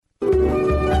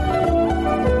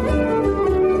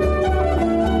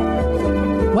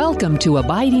Welcome to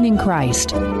Abiding in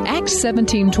Christ. Acts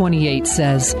 17:28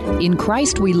 says, "In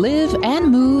Christ we live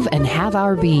and move and have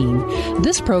our being."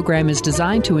 This program is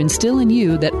designed to instill in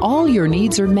you that all your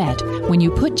needs are met when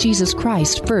you put Jesus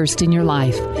Christ first in your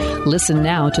life. Listen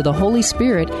now to the Holy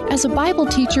Spirit as a Bible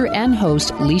teacher and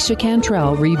host, Lesha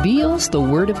Cantrell, reveals the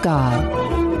Word of God.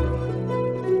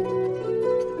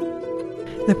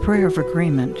 The prayer of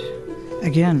agreement.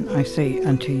 Again, I say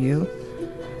unto you,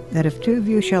 that if two of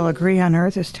you shall agree on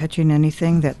earth as touching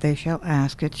anything that they shall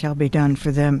ask, it shall be done for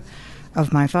them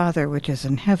of my Father which is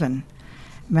in heaven.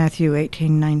 Matthew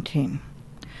 18:19.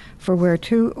 For where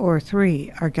two or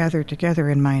three are gathered together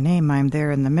in my name, I am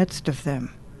there in the midst of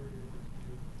them.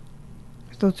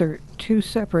 Those are two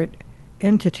separate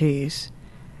entities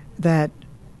that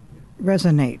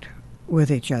resonate with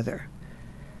each other.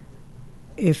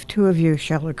 If two of you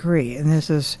shall agree, and this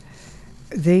is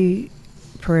the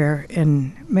prayer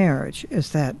in marriage,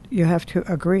 is that you have to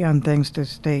agree on things to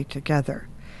stay together,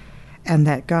 and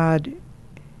that God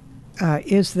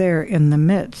is there in the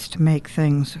midst to make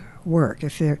things work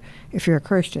if you're a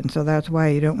Christian. So that's why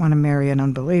you don't want to marry an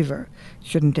unbeliever. You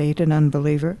shouldn't date an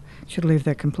unbeliever. You should leave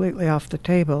that completely off the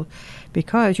table,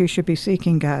 because you should be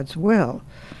seeking God's will.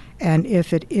 And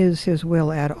if it is his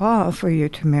will at all for you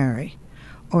to marry,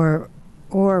 or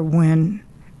when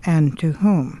and to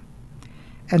whom.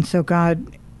 And so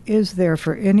God is there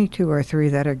for any two or three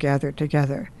that are gathered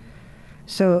together.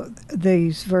 So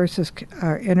these verses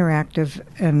are interactive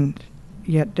and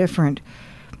yet different.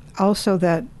 Also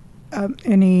that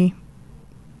any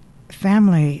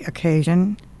family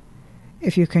occasion,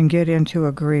 if you can get into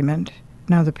agreement.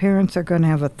 Now the parents are going to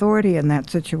have authority in that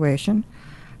situation.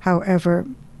 However,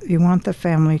 you want the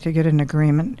family to get in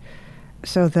agreement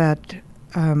so that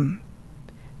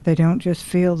they don't just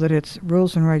feel that it's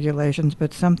rules and regulations,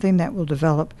 but something that will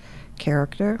develop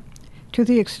character to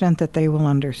the extent that they will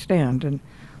understand. And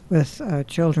with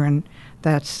children,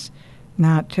 that's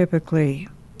not typically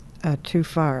too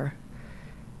far.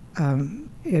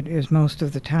 It is most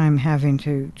of the time having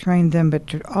to train them, but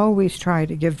to always try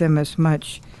to give them as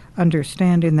much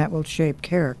understanding that will shape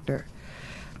character.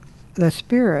 The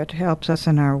Spirit helps us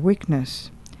in our weakness.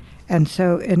 And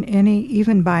so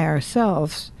even by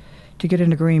ourselves, to get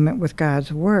in agreement with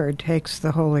God's Word takes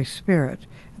the Holy Spirit.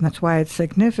 And that's why it's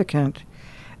significant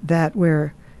that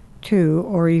where two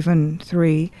or even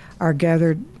three are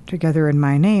gathered together in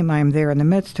my name, I am there in the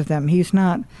midst of them. He's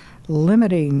not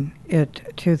limiting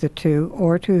it to the two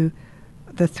or to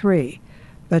the three,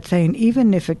 but saying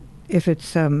even if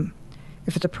it's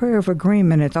a prayer of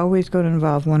agreement, it's always going to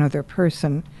involve one other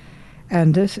person.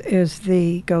 And this is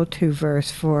the go-to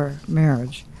verse for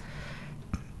marriage.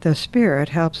 The Spirit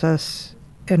helps us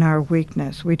in our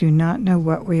weakness. We do not know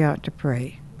what we ought to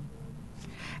pray.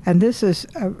 And this is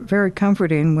very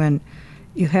comforting when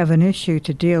you have an issue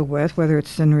to deal with, whether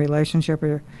it's in a relationship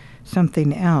or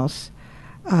something else,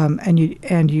 and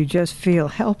you just feel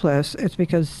helpless. It's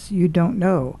because you don't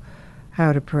know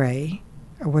how to pray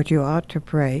or what you ought to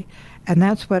pray. And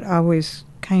that's what always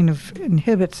kind of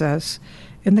inhibits us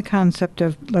in the concept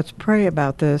of, let's pray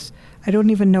about this. I don't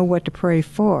even know what to pray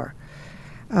for.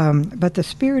 But the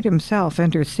Spirit himself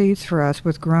intercedes for us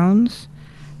with groans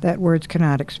that words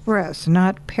cannot express,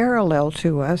 not parallel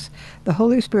to us. The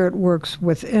Holy Spirit works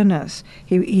within us.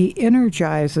 He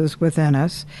energizes within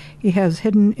us. He has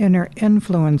hidden inner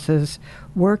influences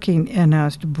working in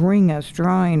us to bring us,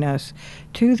 drawing us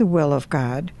to the will of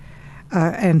God,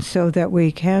 and so that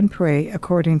we can pray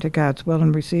according to God's will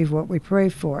and receive what we pray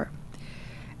for.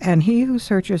 And he who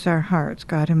searches our hearts,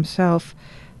 God himself,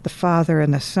 the Father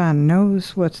and the Son,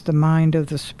 knows what's the mind of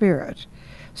the Spirit.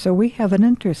 So we have an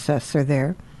intercessor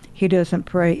there. He doesn't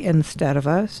pray instead of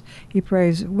us. He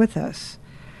prays with us.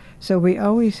 So we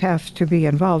always have to be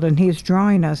involved, and he's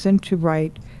drawing us into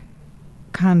right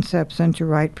concepts, into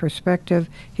right perspective.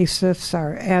 He sifts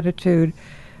our attitude.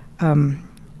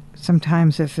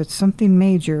 Sometimes if it's something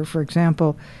major, for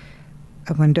example,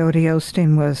 when Dodie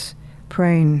Osteen was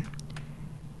praying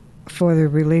for the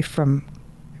relief from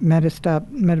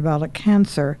metastatic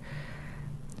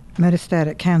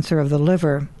cancer of the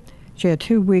liver. She had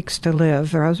 2 weeks to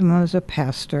live. Her husband was a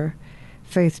pastor,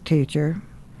 faith teacher,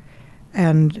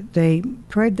 and they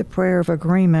prayed the prayer of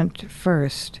agreement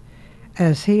first.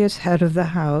 As he is head of the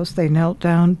house, they knelt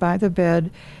down by the bed,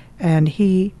 and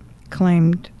he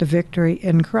claimed the victory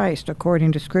in Christ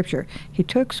according to Scripture. He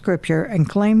took Scripture and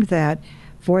claimed that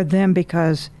for them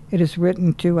because it is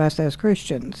written to us as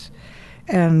Christians.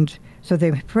 And so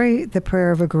they pray the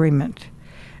prayer of agreement.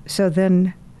 So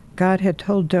then God had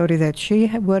told Dodie that she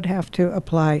would have to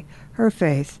apply her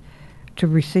faith to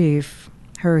receive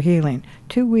her healing.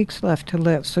 2 weeks left to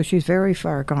live, so she's very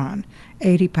far gone.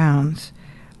 80 pounds.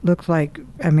 Looked like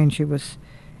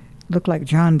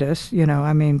jaundice.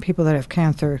 People that have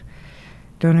cancer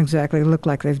don't exactly look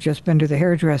like they've just been to the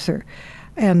hairdresser.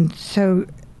 And so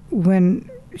when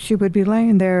she would be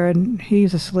laying there and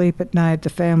he's asleep at night, the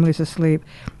family's asleep,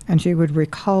 and she would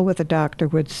recall what the doctor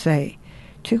would say.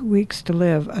 2 weeks to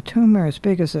live, a tumor as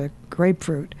big as a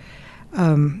grapefruit,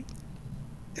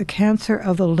 a cancer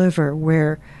of the liver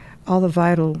where all the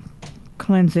vital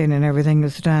cleansing and everything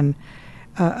is done,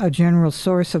 a general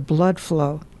source of blood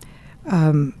flow.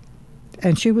 And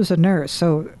she was a nurse,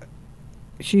 so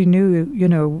she knew,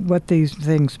 what these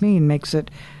things mean. Makes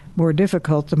it more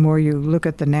difficult the more you look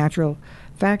at the natural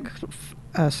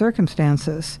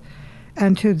circumstances.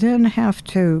 And to then have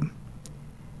to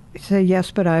say,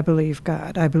 yes, but I believe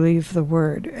God. I believe the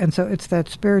Word. And so it's that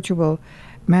spiritual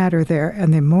matter there.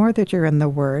 And the more that you're in the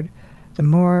Word, the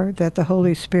more that the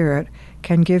Holy Spirit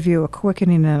can give you a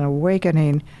quickening and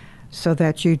awakening so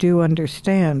that you do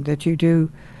understand, that you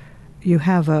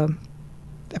have a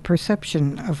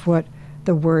perception of what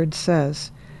the Word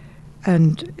says.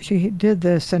 And she did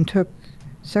this and took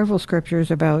several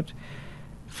scriptures, about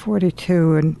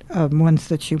 42, and ones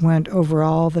that she went over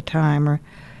all the time,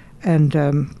 and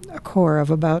a core of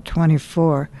about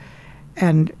 24,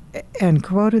 and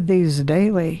quoted these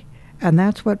daily, and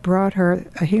that's what brought her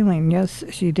a healing. Yes,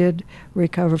 she did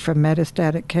recover from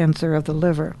metastatic cancer of the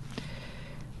liver,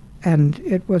 and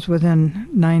it was within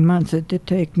 9 months. It did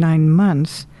take 9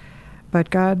 months, but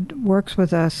God works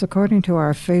with us according to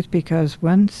our faith, because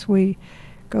once we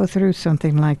go through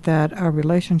something like that, our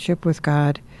relationship with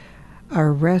God,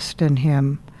 our rest in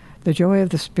Him, the joy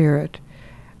of the Spirit,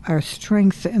 our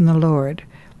strength in the Lord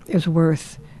is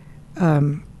worth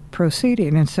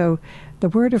proceeding. And so the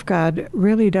Word of God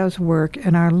really does work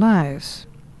in our lives.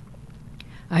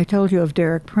 I told you of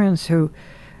Derek Prince, who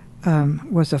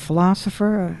was a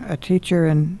philosopher, a teacher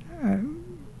in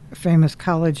a famous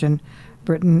college in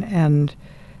Britain, and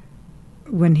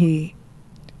when he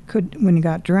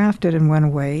got drafted and went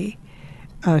away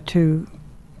to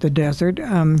the desert,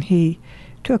 he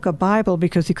took a Bible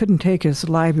because he couldn't take his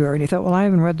library, and he thought, well, I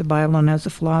haven't read the Bible, and as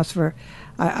a philosopher,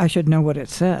 I should know what it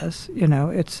says.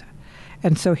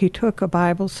 And so he took a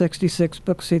Bible, 66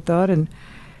 books, he thought,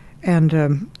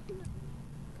 and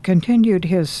continued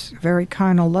his very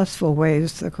carnal, lustful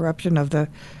ways, the corruption of the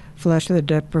flesh, the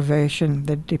deprivation,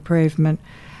 the depravement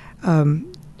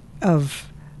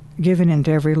of giving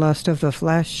into every lust of the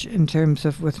flesh, in terms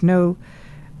of with no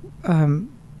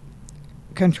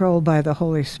controlled by the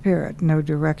Holy Spirit, no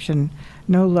direction,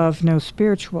 no love, no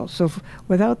spiritual. So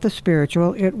without the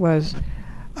spiritual, it was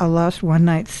a lust,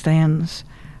 one-night stands,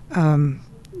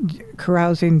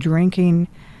 carousing, drinking,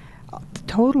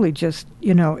 totally just,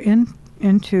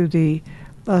 into the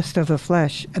lust of the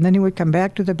flesh. And then he would come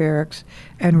back to the barracks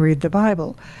and read the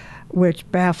Bible, which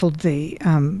baffled the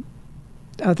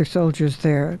other soldiers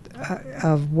there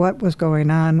of what was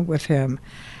going on with him,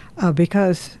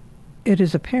 because it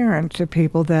is apparent to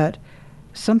people that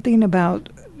something about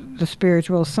the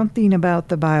spiritual, something about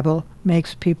the Bible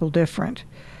makes people different.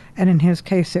 And in his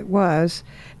case it was,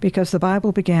 because the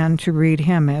Bible began to read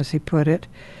him, as he put it.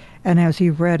 And as he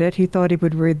read it, he thought he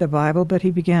would read the Bible, but he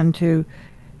began to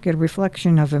get a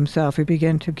reflection of himself. He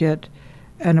began to get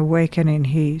an awakening.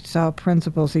 He saw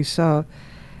principles. He saw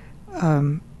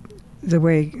the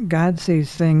way God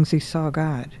sees things. He saw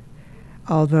God.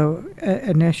 Although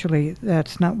initially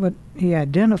that's not what he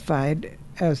identified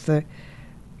as the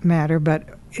matter, but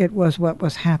it was what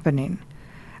was happening.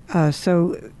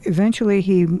 So eventually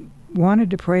he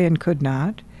wanted to pray and could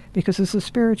not, because it's a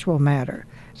spiritual matter.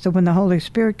 So when the Holy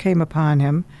Spirit came upon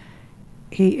him,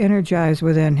 he energized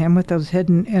within him with those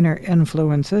hidden inner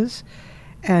influences,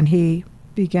 and he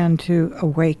began to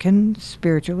awaken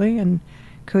spiritually and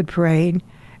could pray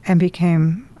and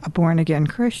became a born-again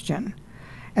Christian.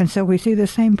 And so we see the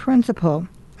same principle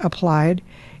applied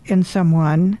in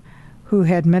someone who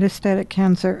had metastatic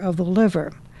cancer of the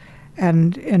liver.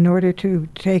 And in order to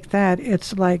take that,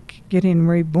 it's like getting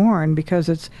reborn, because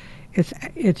it's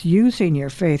using your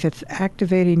faith. It's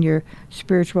activating your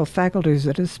spiritual faculties.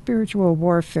 It is spiritual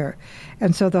warfare.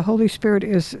 And so the Holy Spirit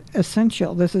is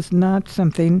essential. This is not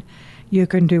something you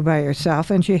can do by yourself.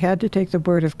 And she had to take the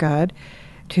Word of God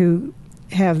to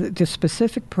have the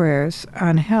specific prayers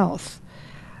on health,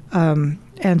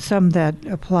 and some that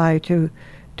apply to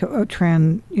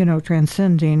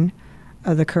transcending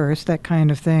the curse, that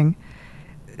kind of thing.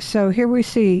 So here we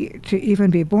see, to even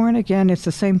be born again, it's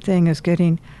the same thing as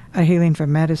getting a healing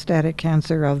from metastatic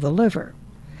cancer of the liver.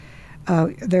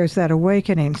 There's that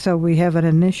awakening. So we have an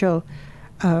initial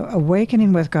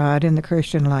awakening with God in the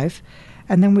Christian life,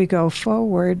 and then we go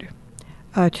forward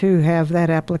to have that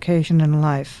application in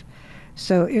life.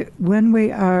 So when we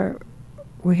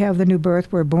have the new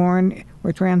birth, we're born,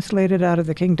 we're translated out of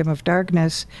the kingdom of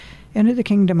darkness into the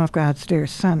kingdom of God's dear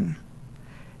Son,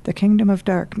 the kingdom of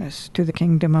darkness to the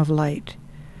kingdom of light,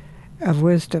 of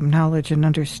wisdom, knowledge, and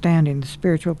understanding, the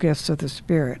spiritual gifts of the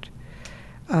Spirit.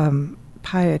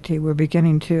 Piety, we're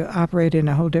beginning to operate in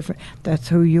a whole different, that's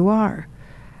who you are.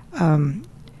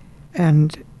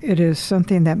 And it is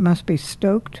something that must be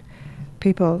stoked.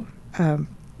 People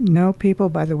know people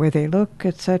by the way they look,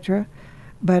 etc.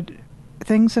 But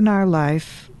things in our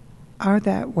life are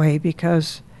that way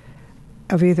because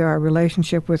of either our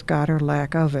relationship with God or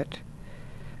lack of it.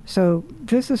 So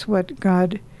this is what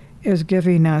God is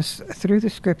giving us through the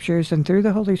Scriptures and through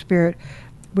the Holy Spirit,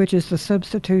 which is the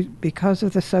substitute, because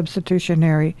of the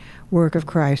substitutionary work of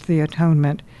Christ, the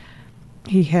atonement.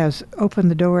 He has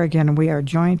opened the door again, and we are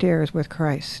joint heirs with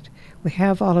Christ. We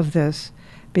have all of this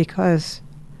because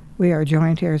we are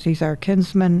joint heirs. He's our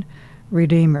kinsman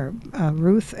redeemer.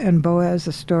 Ruth and Boaz,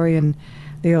 a story in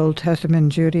the Old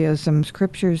Testament Judaism,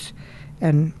 scriptures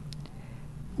and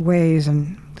ways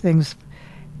and things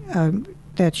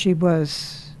that she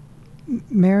was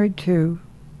married to.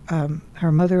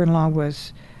 Her mother-in-law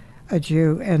was a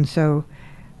Jew, and so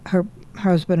her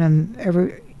husband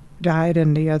and died,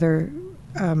 and the other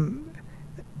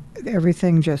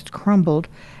everything just crumbled,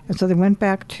 and so they went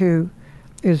back to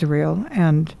Israel,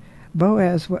 and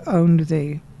Boaz owned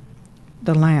the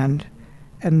land,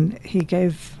 and he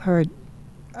gave her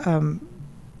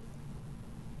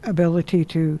ability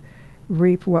to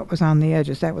reap what was on the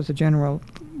edges. That was a general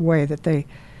way that they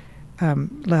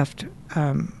left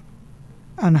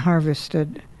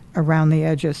unharvested around the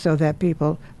edges so that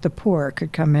people, the poor,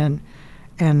 could come in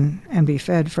and be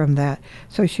fed from that.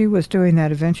 So she was doing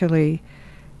that. Eventually,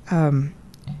 a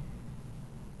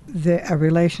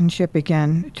relationship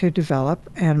began to develop,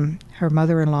 and her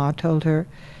mother-in-law told her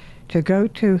to go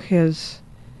to his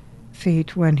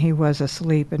feet when he was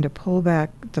asleep and to pull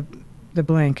back the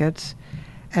blankets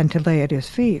and to lay at his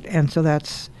feet. And so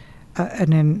that's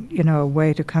a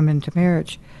way to come into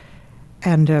marriage.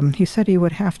 And he said he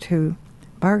would have to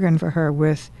bargain for her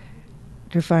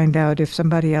to find out if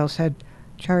somebody else had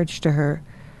charged to her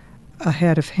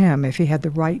ahead of him, if he had the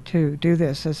right to do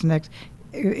this as next.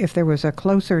 If there was a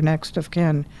closer next of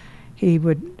kin, he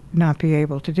would not be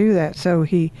able to do that. So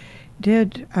he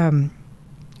did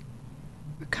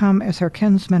come as her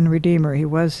kinsman redeemer. He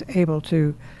was able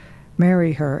to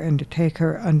marry her and to take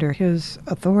her under his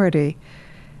authority.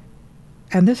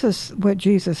 And this is what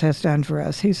Jesus has done for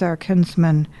us. He's our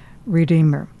kinsman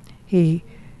redeemer. He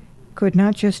could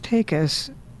not just take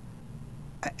us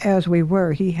as we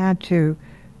were. He had to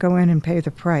go in and pay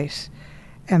the price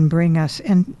and bring us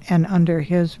in and under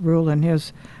his rule and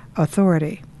his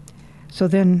authority. So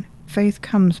then faith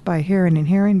comes by hearing, and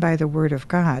hearing by the word of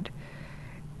God,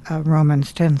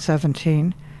 Romans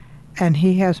 10:17. And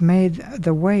he has made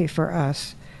the way for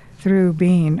us through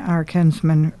being our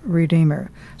kinsman redeemer.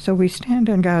 So we stand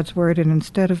on God's word, and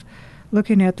instead of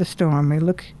looking at the storm, we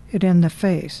look it in the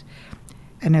face.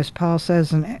 And as Paul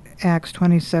says in Acts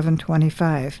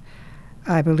 27:25,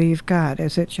 I believe God,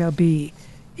 as it shall be,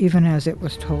 even as it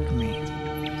was told me.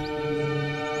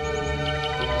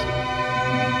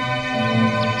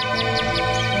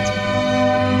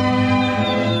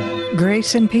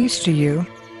 Grace and peace to you.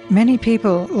 Many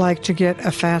people like to get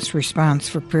a fast response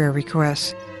for prayer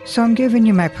requests, so I'm giving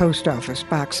you my post office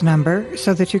box number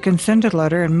so that you can send a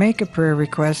letter and make a prayer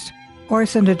request or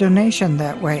send a donation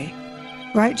that way.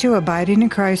 Write to Abiding in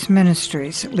Christ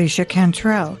Ministries, Lesha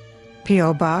Cantrell,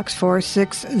 P.O. Box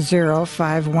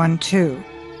 460512,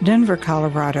 Denver,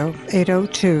 Colorado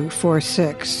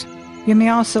 80246. You may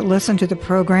also listen to the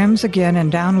programs again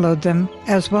and download them,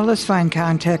 as well as find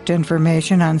contact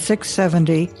information on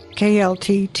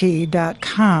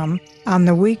 670KLTT.com on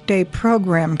the weekday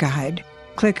program guide.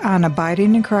 Click on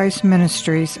Abiding in Christ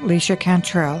Ministries, Lesha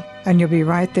Cantrell, and you'll be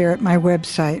right there at my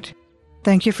website.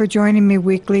 Thank you for joining me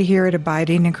weekly here at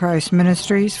Abiding in Christ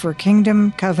Ministries for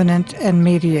Kingdom, Covenant, and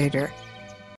Mediator.